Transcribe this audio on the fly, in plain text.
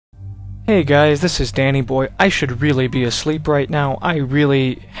Hey guys, this is Danny Boy. I should really be asleep right now. I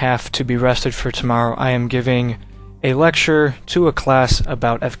really have to be rested for tomorrow. I am giving a lecture to a class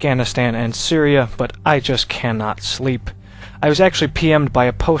about Afghanistan and Syria, but I just cannot sleep. I was actually PM'd by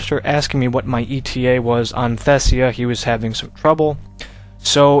a poster asking me what my ETA was on Thessia. He was having some trouble.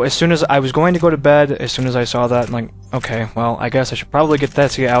 So as soon as I was going to go to bed, as soon as I saw that, I'm like, okay, well, I guess I should probably get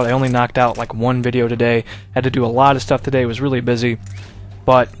Thessia out. I only knocked out like one video today. Had to do a lot of stuff today. It was really busy.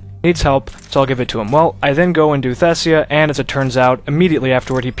 But needs help, so I'll give it to him. Well, I then go and do Thessia, and as it turns out, immediately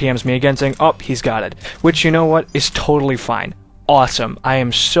afterward he PMs me again saying, oh, he's got it. Which, you know what, is totally fine. Awesome. I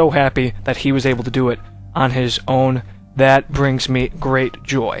am so happy that he was able to do it on his own. That brings me great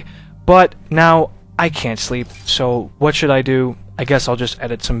joy. But now, I can't sleep, so what should I do? I guess I'll just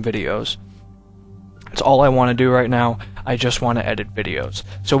edit some videos. That's all I want to do right now. I just want to edit videos.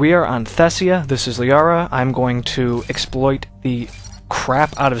 So we are on Thessia. This is Liara. I'm going to exploit the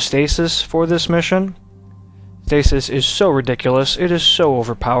crap out of stasis for this mission. Stasis is so ridiculous. It is so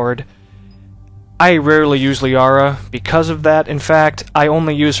overpowered. I rarely use Liara because of that. In fact, I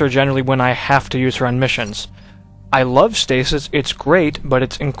only use her generally when I have to use her on missions. I love stasis, it's great, but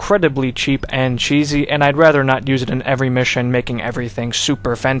it's incredibly cheap and cheesy, and I'd rather not use it in every mission, making everything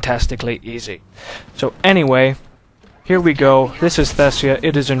super fantastically easy. So anyway, here we go. This is Thessia.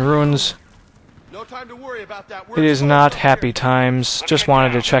 It is in ruins. No time to worry about that. It is not happy times. Just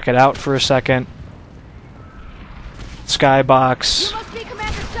wanted to check it out for a second. Skybox.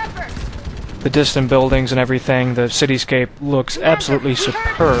 The distant buildings and everything. The cityscape looks absolutely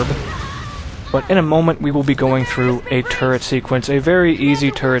superb. But in a moment we will be going through a turret sequence. A very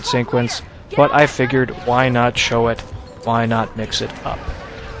easy turret sequence. But I figured, why not show it? Why not mix it up?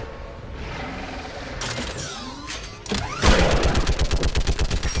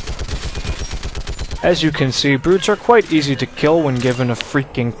 As you can see, brutes are quite easy to kill when given a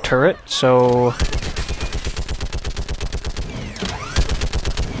freaking turret, so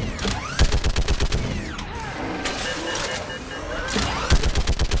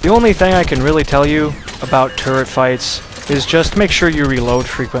the only thing I can really tell you about turret fights is just make sure you reload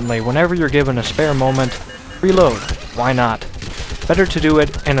frequently. Whenever you're given a spare moment, reload. Why not? Better to do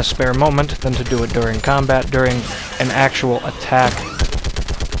it in a spare moment than to do it during combat, during an actual attack.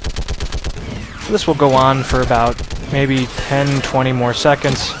 This will go on for about maybe 10-20 more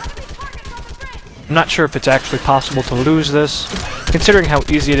seconds. I'm not sure if it's actually possible to lose this. Considering how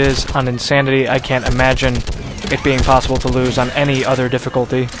easy it is on Insanity, I can't imagine it being possible to lose on any other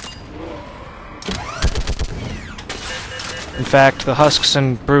difficulty. In fact, the husks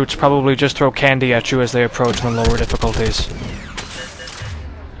and brutes probably just throw candy at you as they approach the lower difficulties.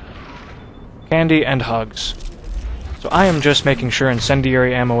 Candy and hugs. So I am just making sure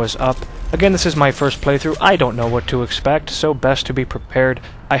incendiary ammo is up. Again, this is my first playthrough. I don't know what to expect, so best to be prepared.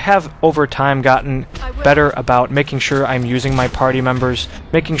 I have, over time, gotten better about making sure I'm using my party members,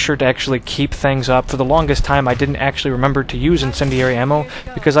 making sure to actually keep things up. For the longest time, I didn't actually remember to use incendiary ammo,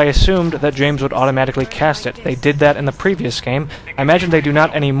 because I assumed that James would automatically cast it. They did that in the previous game. I imagine they do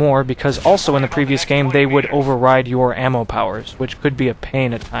not anymore, because also in the previous game, they would override your ammo powers, which could be a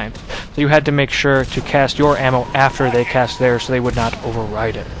pain at times. So you had to make sure to cast your ammo after they cast theirs, so they would not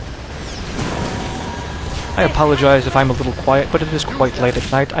override it. I apologize if I'm a little quiet, but it is quite late at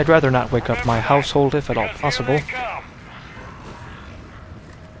night. I'd rather not wake up my household if at all possible.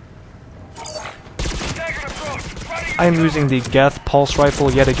 I am using the Geth pulse rifle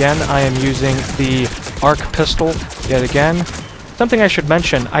yet again. I am using the arc pistol yet again. Something I should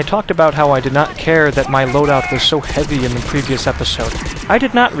mention, I talked about how I did not care that my loadout was so heavy in the previous episode. I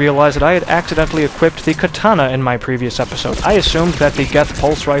did not realize that I had accidentally equipped the katana in my previous episode. I assumed that the Geth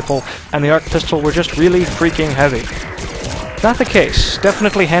pulse rifle and the arc pistol were just really freaking heavy. Not the case.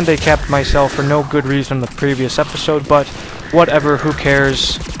 Definitely handicapped myself for no good reason in the previous episode, but whatever, who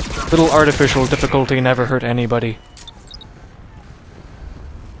cares? Little artificial difficulty never hurt anybody.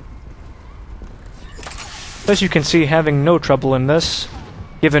 As you can see, having no trouble in this.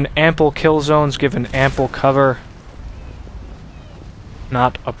 Given ample kill zones, given ample cover,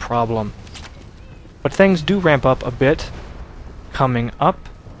 not a problem. But things do ramp up a bit coming up.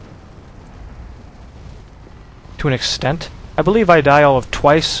 To an extent. I believe I die all of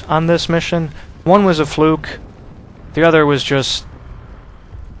twice on this mission. One was a fluke. The other was just,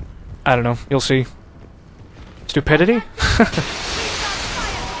 I don't know, you'll see. Stupidity?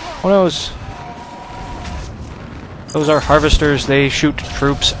 Who knows? Those are harvesters. They shoot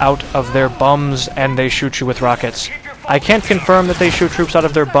troops out of their bums, and they shoot you with rockets. I can't confirm that they shoot troops out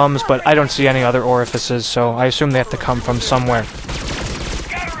of their bums, but I don't see any other orifices, so I assume they have to come from somewhere.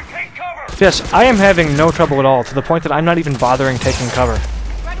 Yes, I am having no trouble at all, to the point that I'm not even bothering taking cover.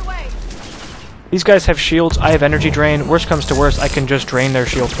 Right away. These guys have shields, I have energy drain. Worst comes to worst, I can just drain their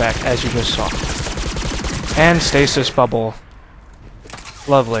shields back, as you just saw. And stasis bubble.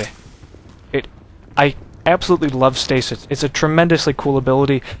 Lovely. I absolutely love stasis. It's a tremendously cool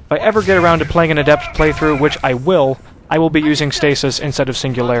ability. If I ever get around to playing an adept playthrough, which I will be using stasis instead of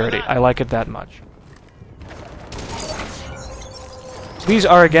singularity. I like it that much. These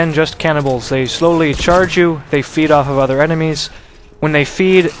are again just cannibals. They slowly charge you, they feed off of other enemies. When they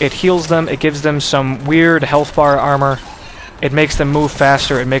feed, it heals them, it gives them some weird health bar armor. It makes them move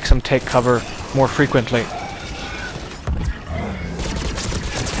faster, it makes them take cover more frequently.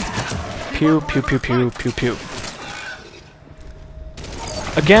 Pew, pew, pew, pew, pew, pew.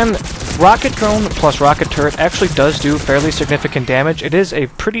 Again, rocket drone plus rocket turret actually does do fairly significant damage. It is a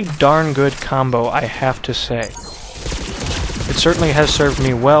pretty darn good combo, I have to say. It certainly has served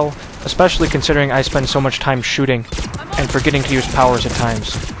me well, especially considering I spend so much time shooting and forgetting to use powers at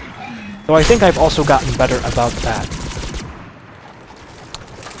times. Though I think I've also gotten better about that.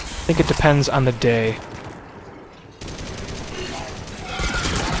 I think it depends on the day.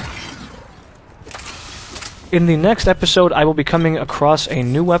 In the next episode, I will be coming across a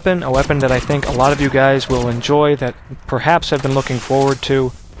new weapon, a weapon that I think a lot of you guys will enjoy, that perhaps have been looking forward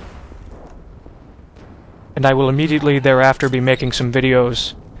to. And I will immediately thereafter be making some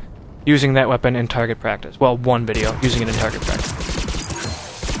videos using that weapon in target practice. Well, one video using it in target practice.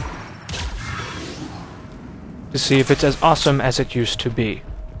 To see if it's as awesome as it used to be.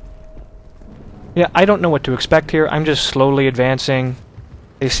 Yeah, I don't know what to expect here. I'm just slowly advancing.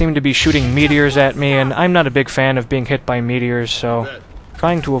 They seem to be shooting meteors at me, and I'm not a big fan of being hit by meteors, so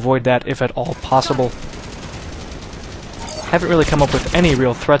trying to avoid that if at all possible. Haven't really come up with any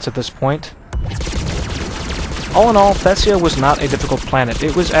real threats at this point. All in all, Thessia was not a difficult planet.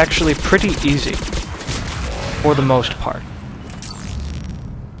 It was actually pretty easy, for the most part.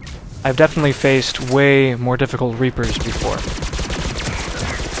 I've definitely faced way more difficult Reapers before.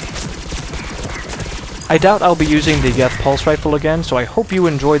 I doubt I'll be using the Geth Pulse Rifle again, so I hope you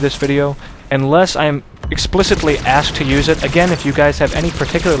enjoy this video, unless I'm explicitly asked to use it. Again, if you guys have any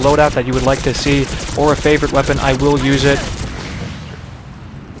particular loadout that you would like to see, or a favorite weapon, I will use it.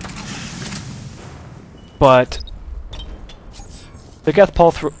 But the Geth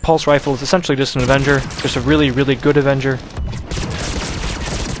Pulse Rifle is essentially just an Avenger, just a really, really good Avenger.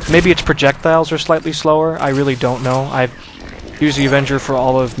 Maybe its projectiles are slightly slower, I really don't know. I've used the Avenger for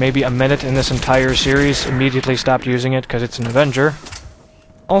all of maybe a minute in this entire series, immediately stopped using it because it's an Avenger.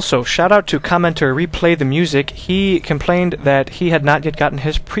 Also, shout out to commenter Replay the Music. He complained that he had not yet gotten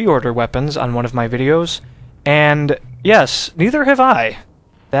his pre-order weapons on one of my videos, and yes, neither have I.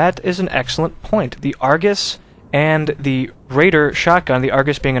 That is an excellent point. The Argus and the Raider shotgun, the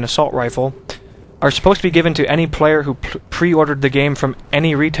Argus being an assault rifle, are supposed to be given to any player who pre-ordered the game from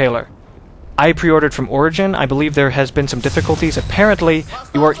any retailer. I pre-ordered from Origin. I believe there has been some difficulties. Apparently,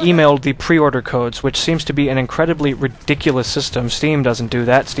 you are emailed the pre-order codes, which seems to be an incredibly ridiculous system. Steam doesn't do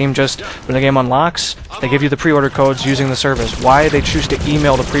that. Steam just, when the game unlocks, they give you the pre-order codes using the service. Why they choose to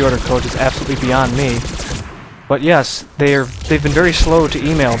email the pre-order codes is absolutely beyond me. But yes, they've been very slow to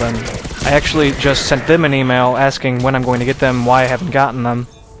email them. I actually just sent them an email asking when I'm going to get them, why I haven't gotten them.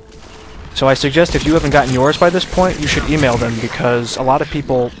 So I suggest if you haven't gotten yours by this point, you should email them, because a lot of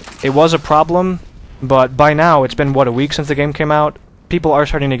people, it was a problem, but by now, it's been, what, a week since the game came out? People are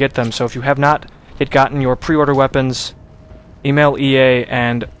starting to get them, so if you have not yet gotten your pre-order weapons, email EA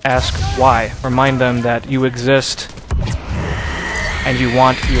and ask why. Remind them that you exist and you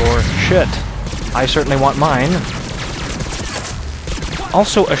want your shit. I certainly want mine.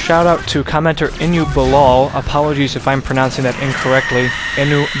 Also, a shout out to commenter Inu Balal, apologies if I'm pronouncing that incorrectly,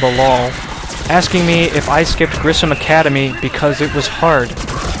 Inu Balal, asking me if I skipped Grissom Academy because it was hard.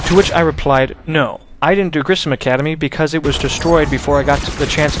 To which I replied, no, I didn't do Grissom Academy because it was destroyed before I got the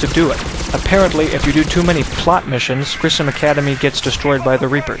chance to do it. Apparently, if you do too many plot missions, Grissom Academy gets destroyed by the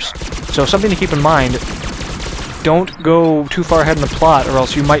Reapers. So something to keep in mind, don't go too far ahead in the plot or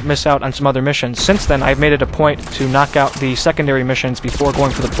else you might miss out on some other missions. Since then, I've made it a point to knock out the secondary missions before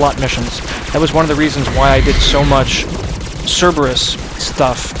going for the plot missions. That was one of the reasons why I did so much Cerberus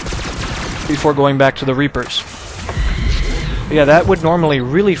stuff before going back to the Reapers. Yeah, that would normally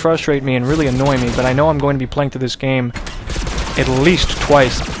really frustrate me and really annoy me, but I know I'm going to be playing through this game at least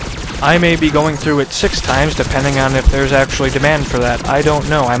twice. I may be going through it 6 times, depending on if there's actually demand for that. I don't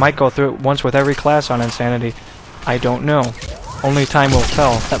know. I might go through it once with every class on Insanity. I don't know. Only time will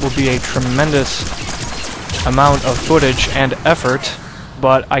tell. That will be a tremendous amount of footage and effort,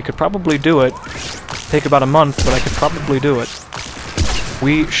 but I could probably do it. Take about a month, but I could probably do it.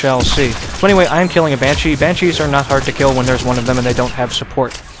 We shall see. So anyway, I'm killing a Banshee. Banshees are not hard to kill when there's one of them and they don't have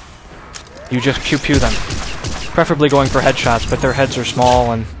support. you just pew-pew them. Preferably going for headshots, but their heads are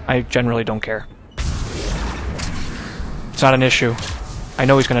small, and I generally don't care. It's not an issue. I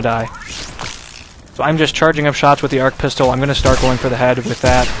know he's gonna die. So I'm just charging up shots with the arc pistol. I'm gonna start going for the head with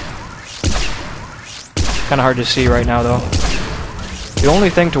that. Kinda hard to see right now, though. The only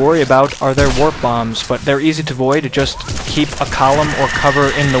thing to worry about are their warp bombs, but they're easy to avoid. Just keep a column or cover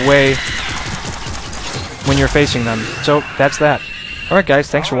in the way when you're facing them. So, that's that. Alright guys,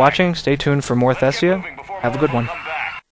 thanks for watching. Stay tuned for more Thessia. Have a good one.